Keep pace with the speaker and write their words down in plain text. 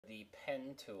the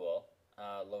pen tool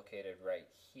located right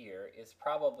here is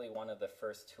probably one of the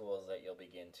first tools that you'll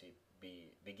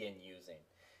begin using.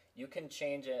 You can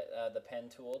change the pen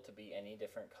tool to be any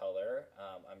different color.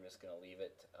 I'm just going to leave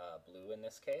it blue in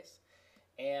this case.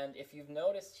 And if you've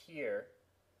noticed here,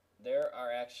 there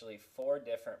are actually 4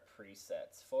 different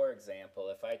presets. For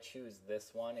example, if I choose this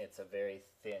one, it's a very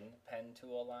thin pen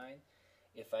tool line.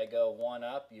 If I go one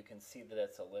up, you can see that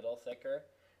it's a little thicker.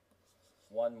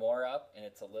 One more up, and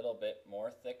it's a little bit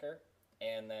more thicker.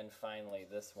 And then finally,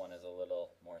 this one is a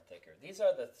little more thicker. These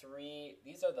are the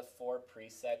 4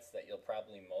 presets that you'll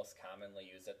probably most commonly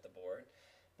use at the board.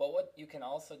 But what you can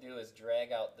also do is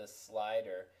drag out this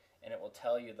slider, and it will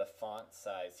tell you the font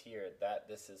size here. That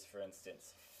this is, for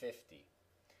instance, 50.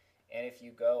 And if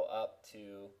you go up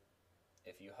to,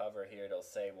 if you hover here, it'll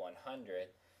say 100.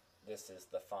 This is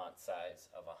the font size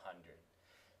of 100.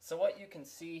 So what you can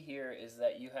see here is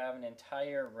that you have an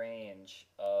entire range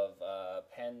of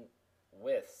pen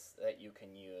widths that you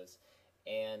can use,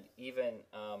 and even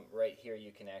right here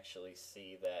you can actually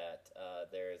see that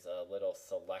there's a little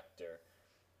selector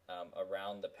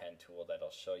around the pen tool that'll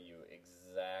show you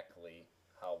exactly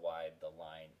how wide the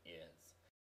line is.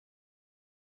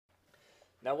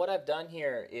 Now what I've done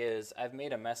here is I've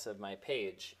made a mess of my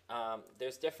page.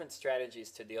 There's different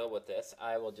strategies to deal with this.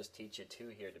 I will just teach you 2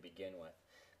 here to begin with.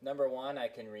 Number 1, I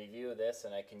can review this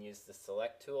and I can use the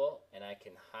select tool and I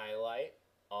can highlight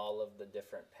all of the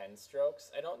different pen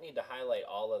strokes. I don't need to highlight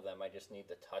all of them, I just need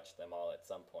to touch them all at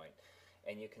some point.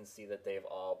 And you can see that they've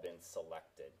all been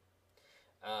selected.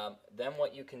 Then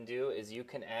what you can do is you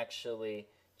can actually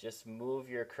just move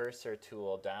your cursor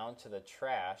tool down to the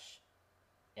trash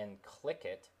and click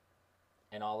it,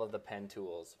 and all of the pen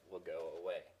tools will go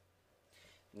away.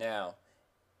 Now,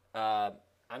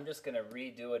 I'm just going to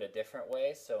redo it a different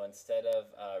way. So instead of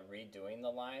redoing the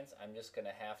lines, I'm just going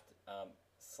to have to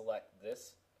select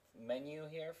this menu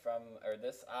here or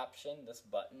this option, this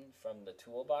button from the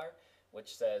toolbar,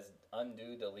 which says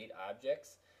undo delete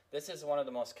objects. This is one of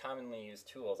the most commonly used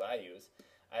tools I use.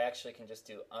 I actually can just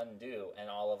do undo and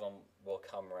all of them will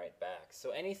come right back.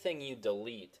 So anything you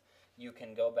delete, you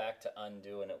can go back to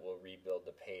undo and it will rebuild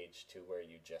the page to where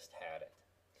you just had it.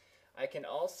 I can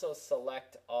also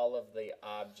select all of the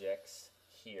objects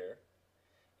here,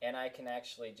 and I can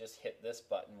actually just hit this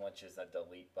button, which is a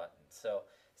delete button. So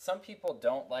some people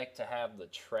don't like to have the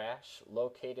trash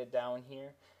located down here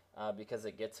because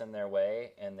it gets in their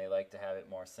way, and they like to have it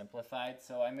more simplified.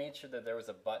 So I made sure that there was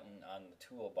a button on the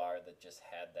toolbar that just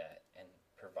had that and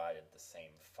provided the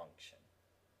same function.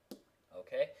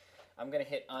 Okay, I'm going to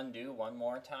hit undo one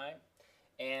more time,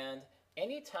 and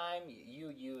anytime you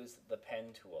use the pen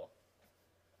tool,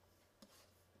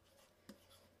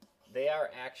 they are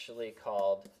actually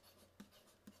called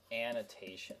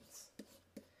annotations.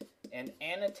 And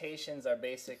annotations are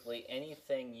basically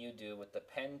anything you do with the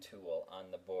pen tool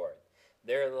on the board.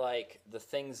 They're like the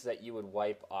things that you would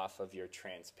wipe off of your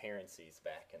transparencies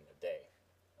back in the day.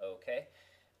 Okay?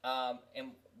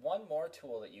 And one more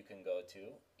tool that you can go to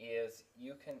is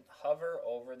you can hover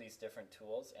over these different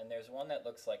tools, and there's one that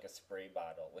looks like a spray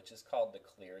bottle, which is called the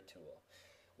clear tool.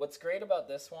 What's great about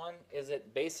this one is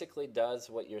it basically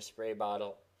does what your spray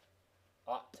bottle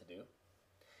ought to do.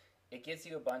 It gives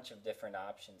you a bunch of different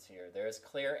options here. There's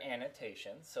clear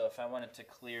annotations, so if I wanted to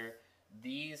clear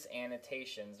these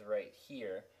annotations right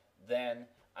here, then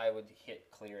I would hit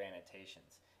clear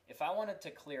annotations. If I wanted to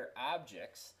clear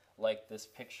objects, like this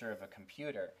picture of a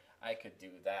computer, I could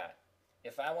do that.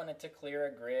 If I wanted to clear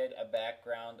a grid, a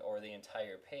background, or the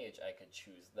entire page, I could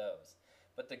choose those.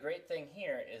 But the great thing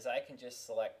here is I can just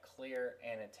select clear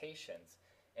annotations,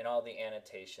 and all the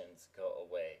annotations go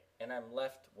away. And I'm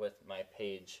left with my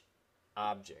page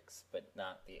objects, but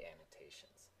not the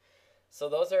annotations. So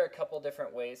those are a couple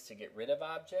different ways to get rid of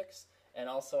objects, and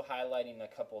also highlighting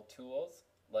a couple tools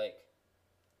like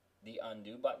the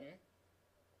undo button,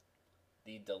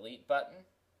 the delete button,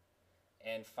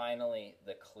 and finally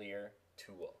the clear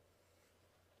tool.